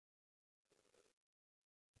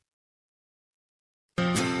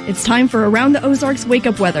It's time for Around the Ozarks Wake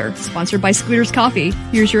Up Weather, sponsored by Scooters Coffee.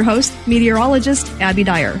 Here's your host, meteorologist Abby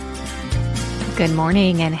Dyer. Good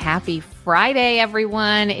morning and happy Friday,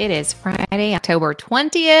 everyone. It is Friday, October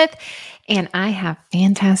 20th, and I have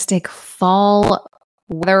fantastic fall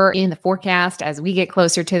weather in the forecast as we get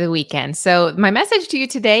closer to the weekend. So my message to you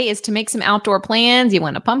today is to make some outdoor plans. You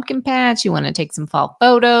want a pumpkin patch, you want to take some fall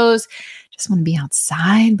photos, just want to be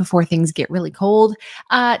outside before things get really cold.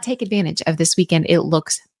 Take advantage of this weekend. It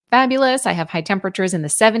looks fabulous. I have high temperatures in the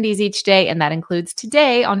 70s each day, and that includes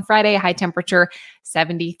today on Friday, a high temperature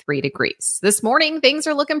 73 degrees. This morning, things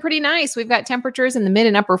are looking pretty nice. We've got temperatures in the mid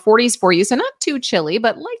and upper 40s for you, so not too chilly,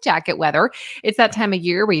 but light jacket weather. It's that time of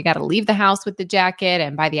year where you got to leave the house with the jacket,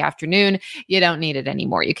 and by the afternoon, you don't need it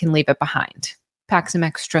anymore. You can leave it behind. Pack some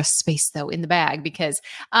extra space, though, in the bag because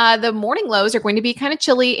the morning lows are going to be kind of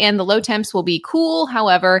chilly and the low temps will be cool.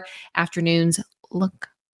 However, afternoons look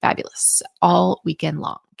fabulous all weekend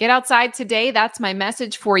long. Get outside today. That's my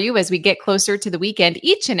message for you as we get closer to the weekend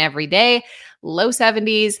each and every day. Low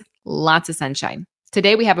 70s, lots of sunshine.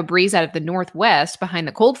 Today, we have a breeze out of the northwest behind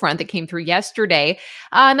the cold front that came through yesterday.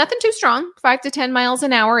 Nothing too strong, 5 to 10 miles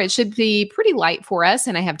an hour. It should be pretty light for us,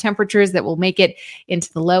 and I have temperatures that will make it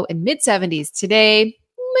into the low and mid 70s today.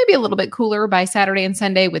 Maybe a little bit cooler by Saturday and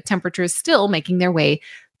Sunday with temperatures still making their way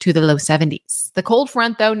to the low 70s. The cold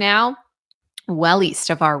front, though, now well east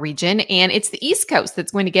of our region, and it's the East Coast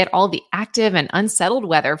that's going to get all the active and unsettled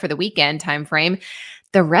weather for the weekend time frame.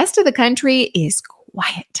 The rest of the country is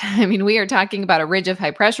quiet. I mean, we are talking about a ridge of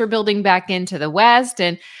high pressure building back into the west,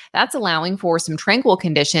 and that's allowing for some tranquil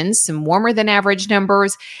conditions, some warmer than average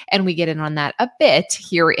numbers, and we get in on that a bit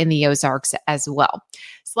here in the Ozarks as well.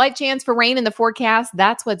 Slight chance for rain in the forecast.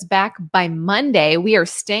 That's what's back by Monday. We are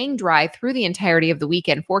staying dry through the entirety of the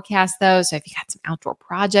weekend forecast, though. So if you got some outdoor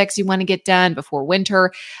projects you want to get done before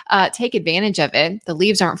winter, take advantage of it. The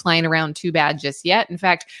leaves aren't flying around too bad just yet. In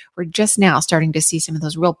fact, we're just now starting to see some of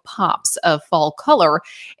those real pops of fall color,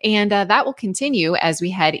 and that will continue as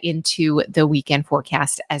we head into the weekend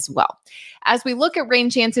forecast as well. As we look at rain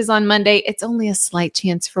chances on Monday, it's only a slight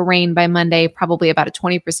chance for rain by Monday, probably about a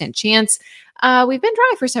 20% chance. We've been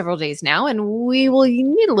dry for several days now, and we will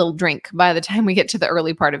need a little drink by the time we get to the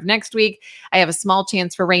early part of next week. I have a small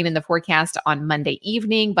chance for rain in the forecast on Monday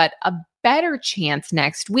evening, but a better chance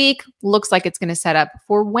next week. Looks like it's going to set up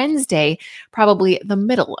for Wednesday, probably the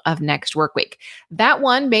middle of next work week. That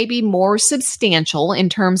one may be more substantial in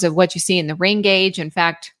terms of what you see in the rain gauge. In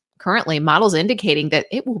fact, currently, models indicating that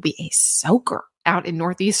it will be a soaker out in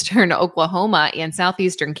northeastern Oklahoma and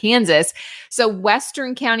southeastern Kansas. So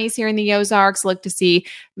western counties here in the Ozarks look to see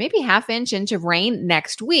maybe half-inch of rain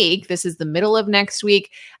next week. This is the middle of next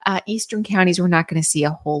week. Eastern counties, we're not going to see a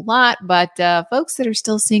whole lot, but folks that are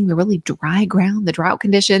still seeing the really dry ground, the drought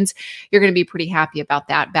conditions, you're going to be pretty happy about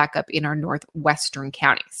that back up in our northwestern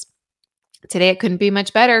counties. Today, it couldn't be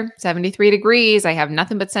much better. 73 degrees. I have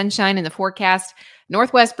nothing but sunshine in the forecast.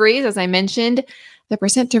 Northwest breeze, as I mentioned. The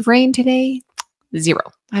percent of rain today, 0.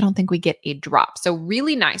 I don't think we get a drop. So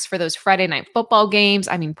really nice for those Friday night football games.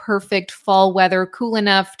 I mean, perfect fall weather, cool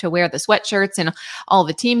enough to wear the sweatshirts and all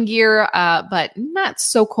the team gear, but not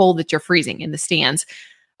so cold that you're freezing in the stands.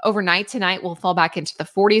 Overnight tonight, we'll fall back into the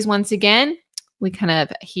 40s once again. We kind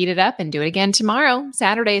of heat it up and do it again tomorrow.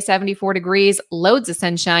 Saturday, 74 degrees, loads of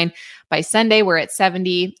sunshine. By Sunday, we're at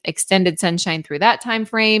 70, extended sunshine through that time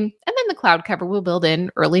frame. And then the cloud cover will build in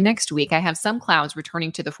early next week. I have some clouds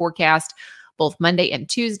returning to the forecast both Monday and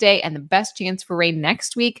Tuesday, and the best chance for rain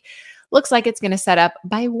next week looks like it's going to set up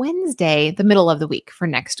by Wednesday, the middle of the week for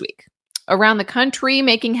next week. Around the country,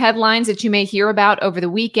 making headlines that you may hear about over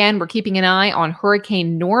the weekend, we're keeping an eye on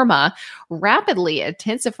Hurricane Norma rapidly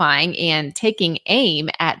intensifying and taking aim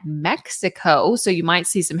at Mexico. So you might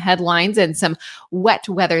see some headlines and some wet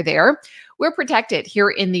weather there. We're protected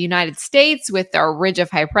here in the United States with our ridge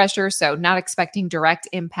of high pressure, so not expecting direct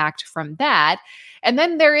impact from that. And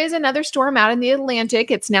then there is another storm out in the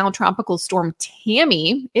Atlantic. It's now Tropical Storm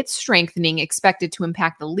Tammy. It's strengthening, expected to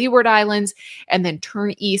impact the Leeward Islands and then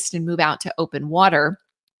turn east and move out to open water.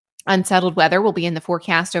 Unsettled weather will be in the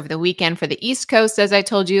forecast over the weekend for the East Coast, as I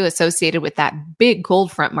told you, associated with that big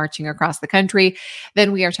cold front marching across the country.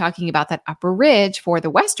 Then we are talking about that upper ridge for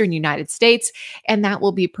the western United States, and that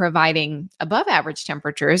will be providing above average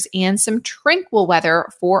temperatures and some tranquil weather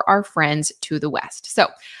for our friends to the west. So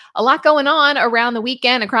a lot going on around the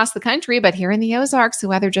weekend across the country, but here in the Ozarks, the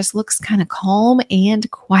weather just looks kind of calm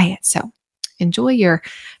and quiet. So enjoy your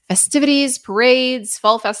festivities, parades,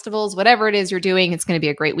 fall festivals, whatever it is you're doing. It's going to be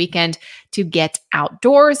a great weekend to get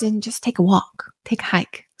outdoors and just take a walk, take a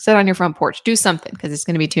hike, sit on your front porch, do something because it's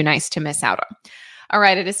going to be too nice to miss out on. All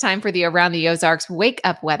right, it is time for the Around the Ozarks Wake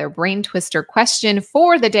Up Weather Brain Twister question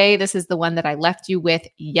for the day. This is the one that I left you with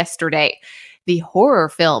yesterday. The horror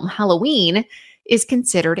film Halloween is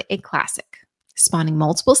considered a classic, spawning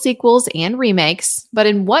multiple sequels and remakes. But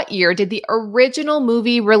in what year did the original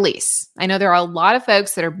movie release? I know there are a lot of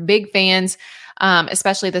folks that are big fans,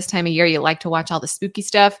 especially this time of year. You like to watch all the spooky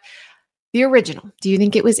stuff. The original, do you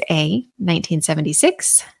think it was A,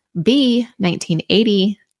 1976, B,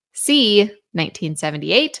 1980, C,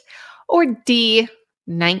 1978, or D,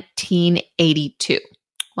 1982?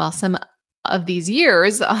 Well, some of these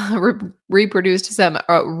years reproduced some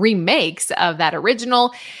remakes of that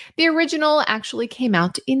original. The original actually came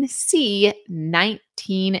out in C,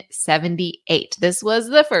 1978. This was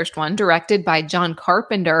the first one, directed by John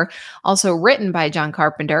Carpenter, also written by John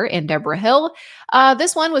Carpenter and Deborah Hill.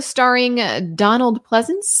 This one was starring Donald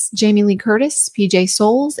Pleasance, Jamie Lee Curtis, PJ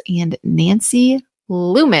Soles, and Nancy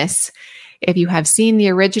Loomis. If you have seen the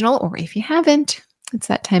original, or if you haven't, it's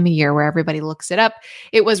that time of year where everybody looks it up.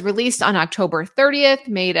 It was released on October 30th,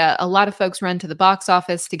 made a lot of folks run to the box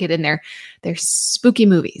office to get in their spooky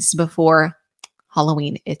movies before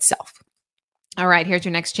Halloween itself. All right, here's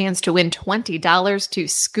your next chance to win $20 to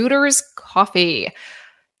Scooter's Coffee.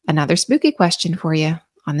 Another spooky question for you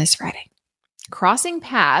on this Friday. Crossing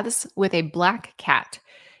paths with a black cat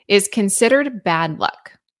is considered bad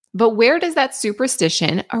luck. But where does that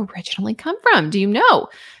superstition originally come from? Do you know?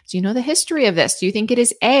 Do you know the history of this? Do you think it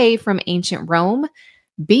is A, from ancient Rome,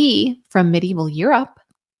 B, from medieval Europe,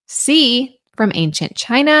 C, from ancient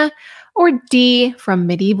China, or D, from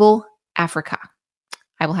medieval Africa?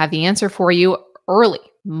 I will have the answer for you early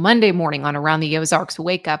Monday morning on Around the Ozarks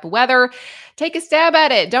Wake Up Weather. Take a stab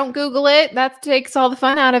at it. Don't Google it. That takes all the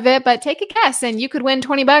fun out of it, but take a guess and you could win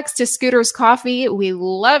 $20 to Scooter's Coffee. We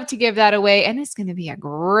love to give that away, and it's going to be a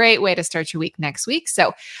great way to start your week next week.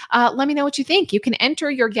 So let me know what you think. You can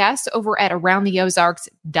enter your guess over at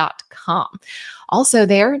aroundtheozarks.com. Also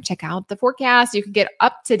there, check out the forecast. You can get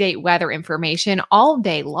up-to-date weather information all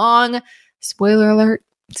day long. Spoiler alert,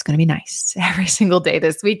 it's going to be nice every single day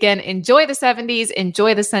this weekend. Enjoy the 70s.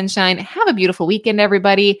 Enjoy the sunshine. Have a beautiful weekend,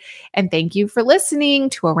 everybody. And thank you for listening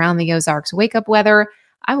to Around the Ozarks Wake Up Weather.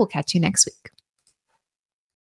 I will catch you next week.